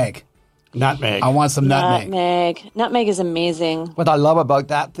 nutmeg. Nutmeg. I want some nutmeg. Nutmeg is amazing. What I love about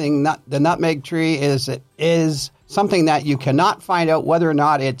that thing, the nutmeg tree, is it is something that you cannot find out whether or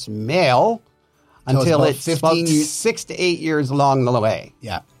not it's male until it's about 6 to 8 years along the way.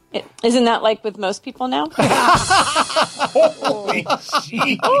 Yeah. Isn't that like with most people now? Holy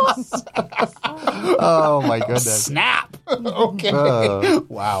jeez. Oh, my goodness. Snap. Okay.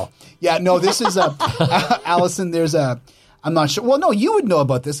 Wow. Yeah, no, this is Alison, I'm not sure. Well, no, you would know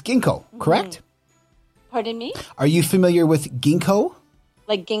about this. Ginkgo, correct? Pardon me? Are you familiar with ginkgo?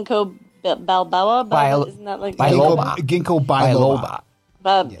 Like ginkgo biloba? Isn't that like Ginkgo biloba.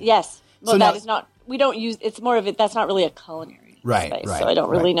 Yes. Well, So that now- is not, we don't use, it's more of it, that's not really a culinary Right, spice, right, so I don't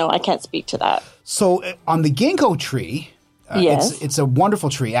really know. I can't speak to that. So on the ginkgo tree, Yes. it's a wonderful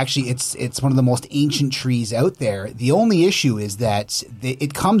tree. Actually, it's one of the most ancient trees out there. The only issue is that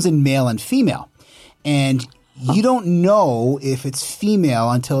it comes in male and female. And you don't know if it's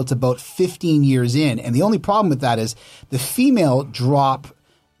female until it's about 15 years in. And the only problem with that is the female drop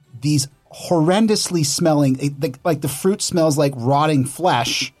these horrendously smelling, like the fruit smells like rotting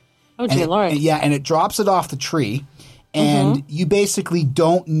flesh. Oh, dear Lord. And it drops it off the tree. And you basically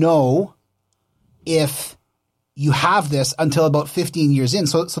don't know if you have this until about 15 years in.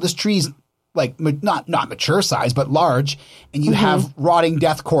 So this tree's like not mature size, but large, and you have rotting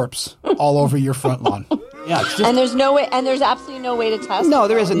death corpse all over your front lawn. Yeah, it's just, And there's absolutely no way to test. no,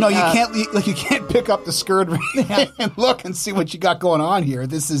 there isn't. No, you can't. You can't pick up the skirt and look and see what you got going on here.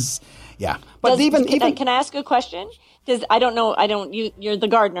 This is, yeah. But Can I ask a question? You're the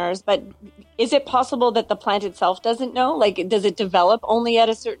gardeners, but is it possible that the plant itself doesn't know? Like, does it develop only at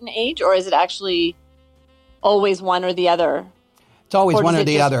a certain age, or is it actually always one or the other? It's always Or one does or it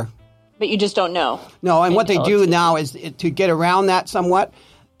the just- other. But you just don't know. No, and what they Until do it's- now is to get around that somewhat,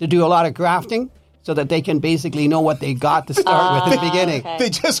 to do a lot of grafting so that they can basically know what they got to start with at the beginning. okay. They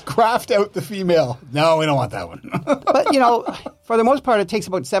just graft out the female. No, we don't want that one. But, for the most part, it takes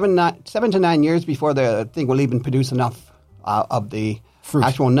about 7 to 9 years before the thing will even produce enough of the Fruit.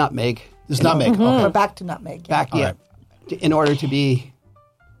 actual nutmeg. This nutmeg. We're Okay. back to nutmeg. Yeah. Back yet, in order to be,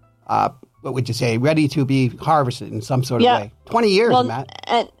 what would you say, ready to be harvested in some sort of way. 20 years, Well, Matt.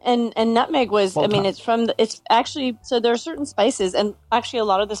 and nutmeg was. Full time. It's actually. So there are certain spices, and actually a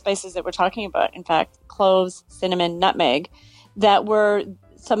lot of the spices that we're talking about, in fact, cloves, cinnamon, nutmeg, that were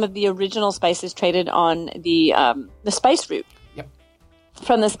some of the original spices traded on the spice route. Yep.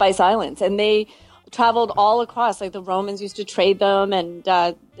 From the Spice Islands, and they traveled all across. Like the Romans used to trade them, and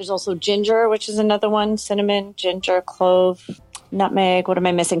there's also ginger, which is another one: cinnamon, ginger, clove, nutmeg. What am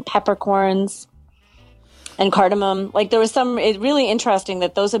I missing? Peppercorns and cardamom. Like there was it's really interesting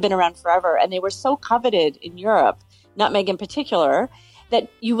that those have been around forever, and they were so coveted in Europe, nutmeg in particular, that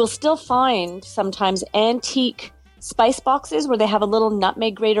you will still find sometimes antique spice boxes where they have a little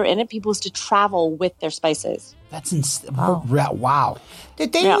nutmeg grater in it. People used to travel with their spices. That's wow.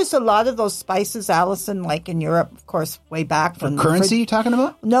 Did they Yeah. use a lot of those spices, Allison, like in Europe, of course, way back from Currency you talking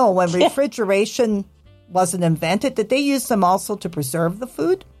about? No, when refrigeration wasn't invented, did they use them also to preserve the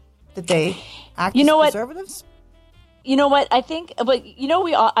food? Did they act as preservatives? You know what? I think, but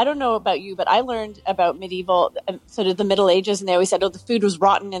I don't know about you, but I learned about medieval, sort of the Middle Ages, and they always said, the food was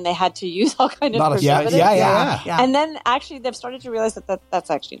rotten and they had to use all kind of preservatives. Yeah. And then actually they've started to realize that's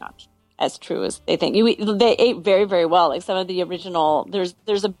actually not as true as they think. They ate very, very well. Like some of the original,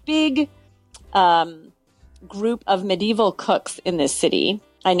 there's a big group of medieval cooks in this city.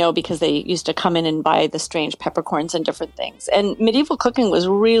 I know because they used to come in and buy the strange peppercorns and different things. And medieval cooking was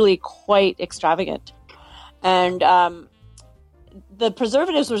really quite extravagant. And the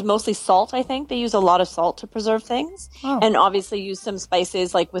preservatives was mostly salt, I think. They use a lot of salt to preserve things. Oh. And obviously use some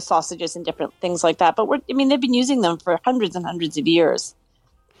spices like with sausages and different things like that. But they've been using them for hundreds and hundreds of years.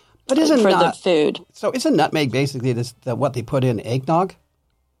 But the food. So isn't nutmeg basically what they put in eggnog?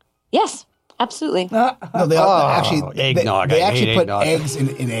 Yes, absolutely. No, they eggnog. They actually put eggs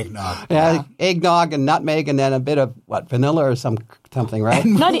in eggnog. Yeah, eggnog and nutmeg, and then a bit of vanilla or something, right?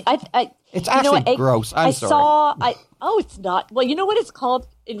 It's actually gross. I'm sorry. It's not. Well, you know what it's called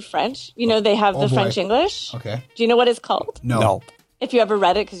in French? They have the French English. Okay. Do you know what it's called? No. If you ever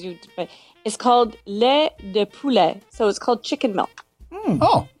read it, it's called lait de poulet. So it's called chicken milk.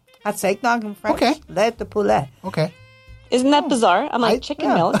 Oh. That's eggnog in French. Okay. Lait de poulet. Okay. Isn't that bizarre? I'm like, chicken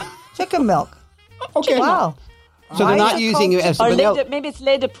milk. Chicken milk. Okay. Wow. So they're not using it as vanilla. Maybe it's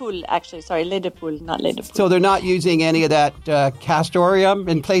lait de poule, actually. Sorry, lait de poule, not lait de poule. So they're not using any of that castoreum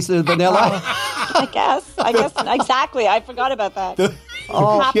in place of vanilla? I guess. Exactly. I forgot about that.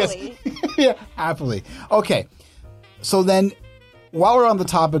 Happily. Yes. Yeah, happily. Okay. So then, while we're on the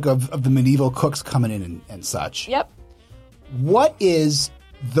topic of the medieval cooks coming in and such. Yep. What is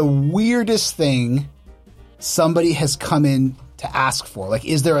the weirdest thing somebody has come in to ask for? Like,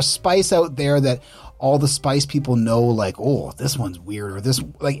 is there a spice out there that all the spice people know, like, oh, this one's weird, or this,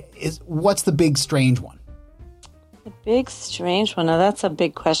 what's the big strange one? The big strange one? Now, that's a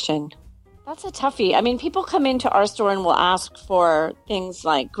big question. That's a toughie. I mean, people come into our store and will ask for things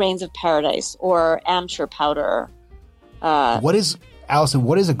like grains of paradise or Amsher powder. Allison,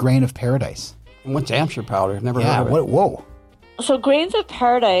 what is a grain of paradise? And what's Amsher powder? I've never heard of it. Whoa. So grains of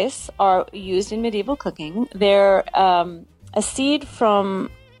paradise are used in medieval cooking. They're a seed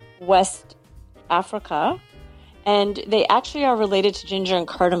from West Africa, and they actually are related to ginger and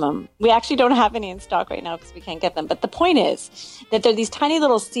cardamom. We actually don't have any in stock right now because we can't get them. But the point is that they're these tiny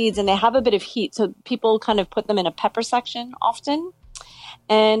little seeds, and they have a bit of heat. So people kind of put them in a pepper section often,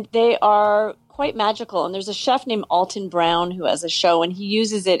 and they are quite magical. And there's a chef named Alton Brown who has a show, and he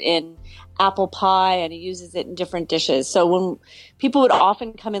uses it in apple pie, and he uses it in different dishes. So when people would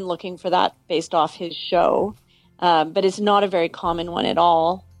often come in looking for that based off his show, but it's not a very common one at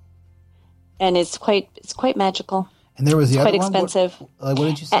all, and it's quite magical. And there was the other quite expensive. What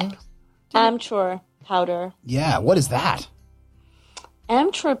did you say? Amchur powder. Yeah, what is that?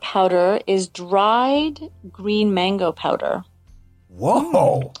 Amchur powder is dried green mango powder.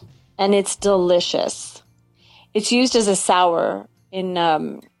 Whoa! And it's delicious. It's used as a sour in.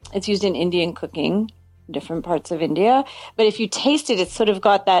 It's used in Indian cooking, different parts of India. But if you taste it, it's sort of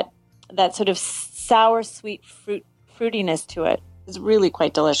got that sort of sour, sweet fruitiness to it. It's really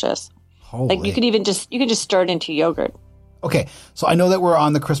quite delicious. Holy. Like you can just stir it into yogurt. Okay, so I know that we're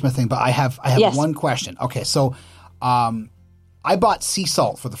on the Christmas thing, but I have Yes. one question. Okay, so I bought sea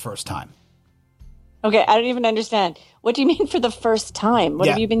salt for the first time. Okay, I don't even understand. What do you mean for the first time? What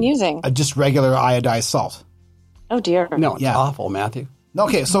have you been using? Just regular iodized salt. Oh dear. No, it's awful, Matthew.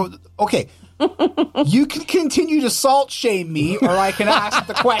 Okay, you can continue to salt shame me, or I can ask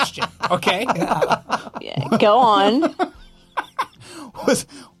the question. Okay, Yeah, go on.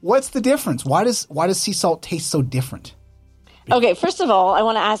 What's the difference? Why does sea salt taste so different? Okay, first of all, I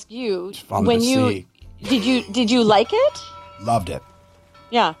want to ask you did you like it? Loved it.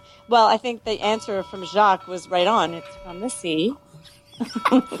 Yeah. Well, I think the answer from Jacques was right on. It's from the sea.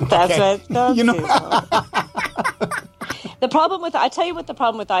 That's what I tell you what the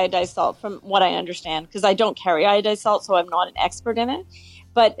problem with iodized salt, from what I understand, because I don't carry iodized salt, so I'm not an expert in it.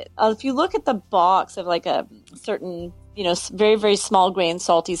 But if you look at the box of like a certain, very, very small grain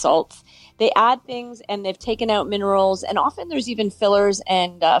salty salts, they add things and they've taken out minerals, and often there's even fillers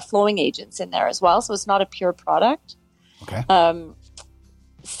and flowing agents in there as well. So it's not a pure product. Okay.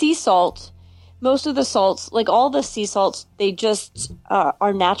 Sea salt, most of the salts, like all the sea salts, they just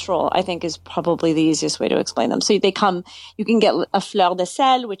are natural, I think is probably the easiest way to explain them. So you can get a fleur de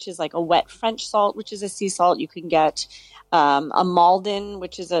sel, which is like a wet French salt, which is a sea salt. You can get a Maldon,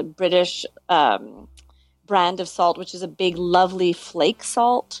 which is a British brand of salt, which is a big, lovely flake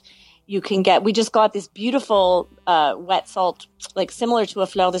salt. You can get, we just got this beautiful wet salt, like similar to a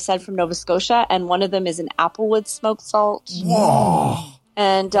fleur de sel from Nova Scotia. And one of them is an applewood smoked salt. Whoa.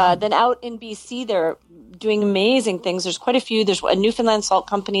 And then out in BC, they're doing amazing things. There's quite a few. There's a Newfoundland salt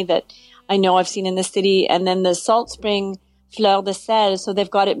company that I know I've seen in the city. And then the Salt Spring fleur de sel. So they've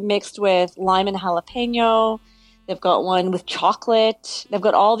got it mixed with lime and jalapeno. They've got one with chocolate. They've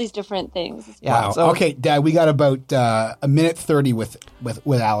got all these different things. Yeah. Wow. So, Okay, Dad, we got about a minute 30 with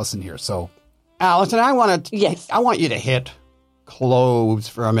Allison here. So Allison, I want Yes. you to hit cloves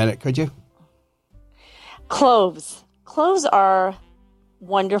for a minute, could you? Cloves. Cloves are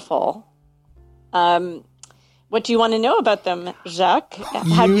wonderful. What do you want to know about them, Jacques?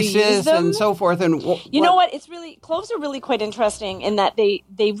 How do you use Uses them? and so forth. And You know what? It's really, cloves are really quite interesting in that they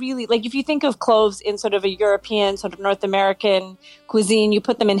really, like if you think of cloves in sort of a European, sort of North American cuisine, you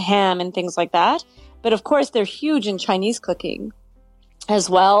put them in ham and things like that. But of course, they're huge in Chinese cooking as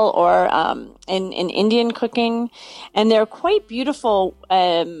well, or in Indian cooking. And they're quite beautiful.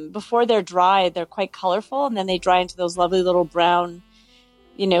 Before they're dry, they're quite colorful. And then they dry into those lovely little brown,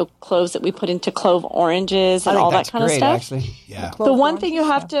 cloves that we put into clove oranges and I think all that that's kind great, of stuff. actually. yeah. The one thing you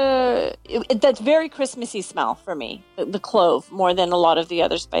have to, that's very Christmassy smell for me, the clove, more than a lot of the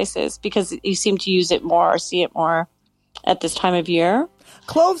other spices, because you seem to use it more or see it more at this time of year.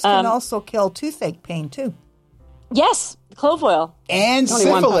 Cloves can also kill toothache pain, too. Yes, clove oil. And Only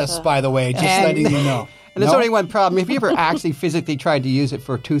one- syphilis, by the way, just letting you know. And there's No? only one problem. Have you ever actually physically tried to use it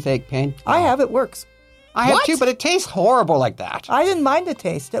for toothache pain? I have. It works. I have What? too, but it tastes horrible like that. I didn't mind the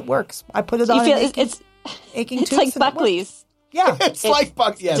taste. It works. I put it You on feel an it's aching tooth. like and it works. Buckley's. Yeah. It's like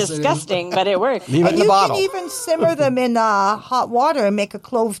bugs. Yes, it is. Disgusting, but it works. Leave it And in the you bottle. can even simmer them in hot water and make a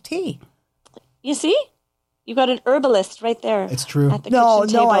clove tea. You see? You got an herbalist right there. It's true. At the No,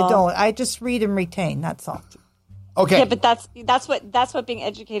 kitchen I table. don't. I just read and retain. That's all. Okay, Yeah, but that's what being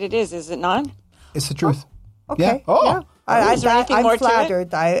educated is it not? it's the truth. Okay. Yeah. Oh. Yeah. Is there anything more I'm to it?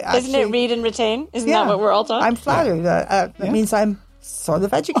 flattered. Isn't it read and retain? Isn't that what we're all taught? I'm flattered. That means I'm sort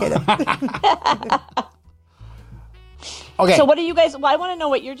of educated. Okay. So what are you guys? Well, I want to know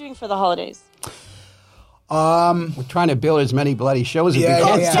what you're doing for the holidays. We're trying to build as many bloody shows as we Yeah,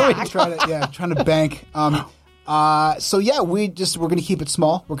 can. trying to bank. So yeah, we're gonna keep it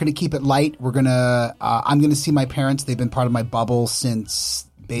small. We're gonna keep it light. I'm gonna see my parents. They've been part of my bubble since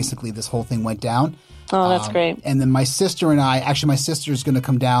basically this whole thing went down. Oh, that's great. And then my sister and my sister's gonna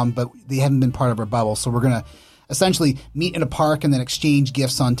come down, but they haven't been part of our bubble. So we're gonna essentially meet in a park and then exchange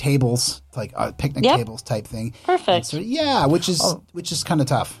gifts on tables, like picnic Yep. tables type thing. Perfect. And so, yeah, which is kind of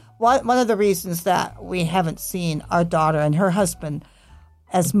tough. One of the reasons that we haven't seen our daughter and her husband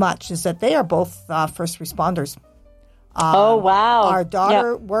as much is that they are both first responders. Oh wow! Our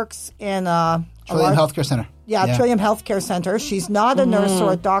daughter works in Trillium Healthcare Center. Trillium Healthcare Center. She's not a nurse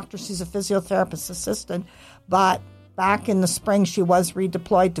or a doctor. She's a physiotherapist assistant. But back in the spring, she was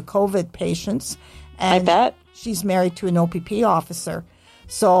redeployed to COVID patients. And I bet. she's married to an OPP officer.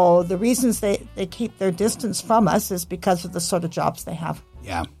 So the reasons they keep their distance from us is because of the sort of jobs they have.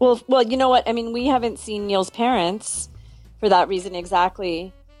 Yeah. Well, you know what? I mean, we haven't seen Neil's parents for that reason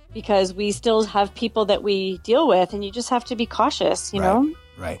exactly, because we still have people that we deal with, and you just have to be cautious, you know?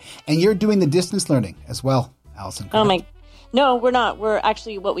 Right. And you're doing the distance learning as well, Allison. Oh correct? no, we're not. We're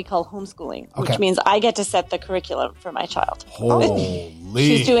actually what we call homeschooling, Okay. which means I get to set the curriculum for my child. Holy.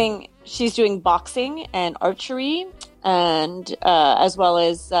 She's doing boxing and archery, and as well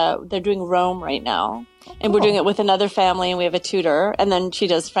as they're doing Rome right now, and we're doing it with another family, and we have a tutor, and then she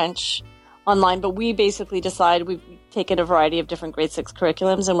does French online. But we basically decide we've taken a variety of different grade 6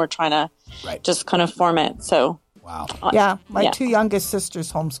 curriculums, and we're trying to just kind of form it. So Wow. Yeah, my Yeah. two youngest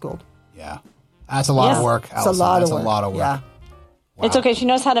sisters homeschooled. Yeah. That's a lot of work, It's Allison. a lot That's of work. a lot of work. Yeah. It's okay. She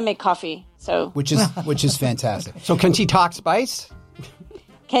knows how to make coffee. So Which is fantastic. So can she talk spice?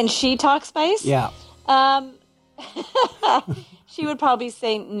 can she talk spice? Yeah. She would probably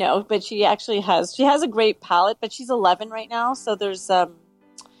say no, but she actually has a great palate, but she's 11 right now. So there's,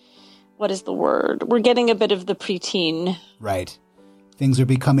 what is the word? We're getting a bit of the preteen. Right. Things are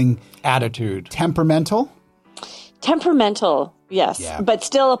becoming Attitude. temperamental. Temperamental, yes. Yeah. But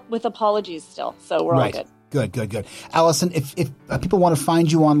still with apologies still. So we're all Right. good. Good. Allison, if people want to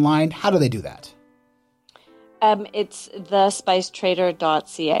find you online, how do they do that? It's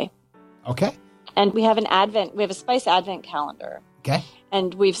thespicetrader.ca. Okay. And we have a spice advent calendar. Okay.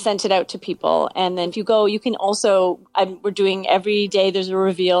 And we've sent it out to people. And then if you go, you can also, we're doing every day, there's a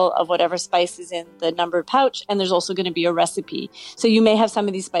reveal of whatever spice is in the numbered pouch. And there's also going to be a recipe. So you may have some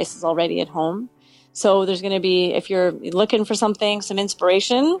of these spices already at home. So there's going to be, if you're looking for something, some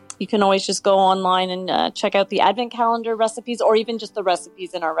inspiration, you can always just go online and check out the Advent calendar recipes, or even just the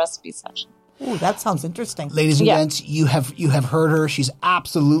recipes in our recipe section. Ooh, that sounds interesting. Ladies and gents, you have heard her. She's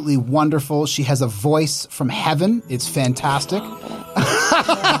absolutely wonderful. She has a voice from heaven. It's fantastic.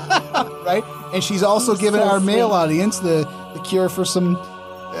 Right? And she's also given so our sweet. male audience the cure for some,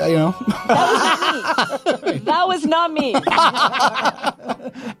 That was not me.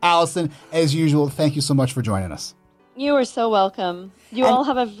 Allison, as usual, thank you so much for joining us. You are so welcome. You all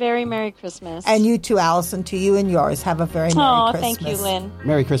have a very Merry Christmas. And you too, Allison, to you and yours. Have a very Merry Christmas. Thank you, Lynn.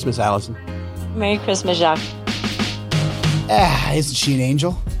 Merry Christmas, Allison. Merry Christmas, Jacques. Isn't she an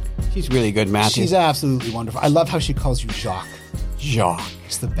angel? She's really good, Matthew. She's absolutely wonderful. I love how she calls you Jacques. Jacques.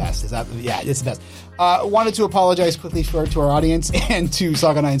 It's the best. It's the best. Wanted to apologize quickly to our audience and to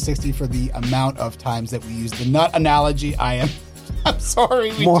Saga 960 for the amount of times that we use the nut analogy. I'm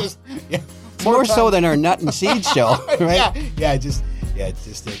sorry. It's more so than our nut and seed show, right? It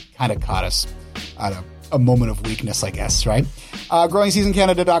kind of caught us at a moment of weakness, I guess, right?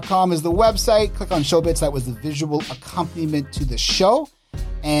 GrowingSeasonCanada.com is the website. Click on Showbits. That was the visual accompaniment to the show.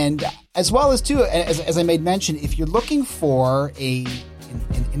 And as well as, too, as I made mention, if you're looking for an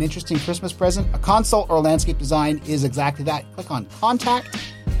interesting Christmas present, a consult or a landscape design is exactly that. Click on Contact.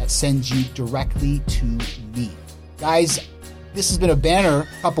 That sends you directly to me. Guys, this has been a banner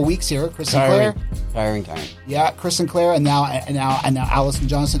couple weeks here. Chris and Claire. Tiring. Yeah, Chris and Claire, and now Allison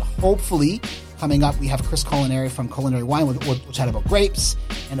Johnson. Hopefully, coming up, we have Chris Culinary from Culinary Wine. We'll chat about grapes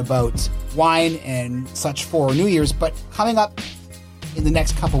and about wine and such for New Year's. But coming up in the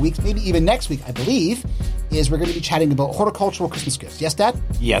next couple weeks, maybe even next week, I believe, is we're going to be chatting about horticultural Christmas gifts. Yes, Dad?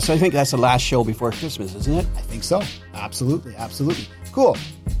 Yes, I think that's the last show before Christmas, isn't it? I think so. Absolutely. Cool.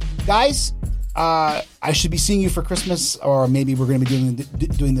 Guys, I should be seeing you for Christmas, or maybe we're going to be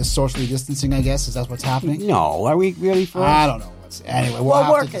doing this socially distancing, I guess. Is that what's happening? No. Are we really for I don't know. Anyway,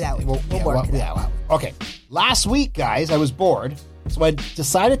 we'll work it out. We'll work it out. Okay. Last week, guys, I was bored, so I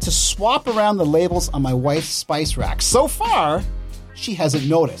decided to swap around the labels on my wife's spice rack. So far, she hasn't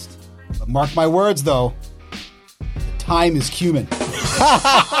noticed. But mark my words, though, the time is cumin.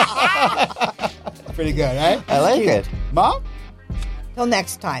 Pretty good, right? I like it. Mom? Till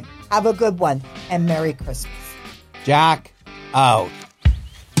next time, have a good one and Merry Christmas. Jack, out.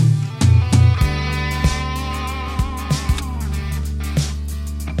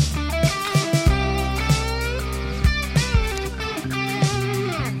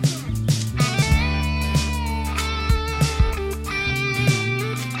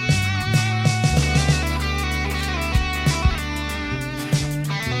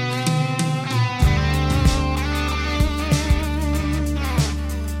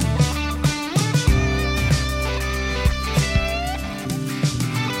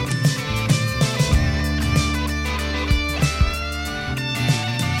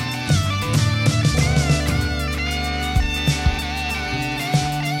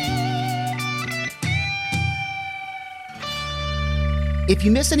 If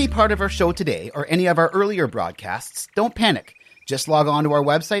you miss any part of our show today or any of our earlier broadcasts, don't panic. Just log on to our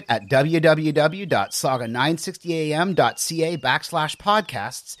website at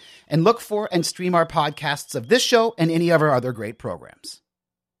www.saga960am.ca/podcasts and look for and stream our podcasts of this show and any of our other great programs.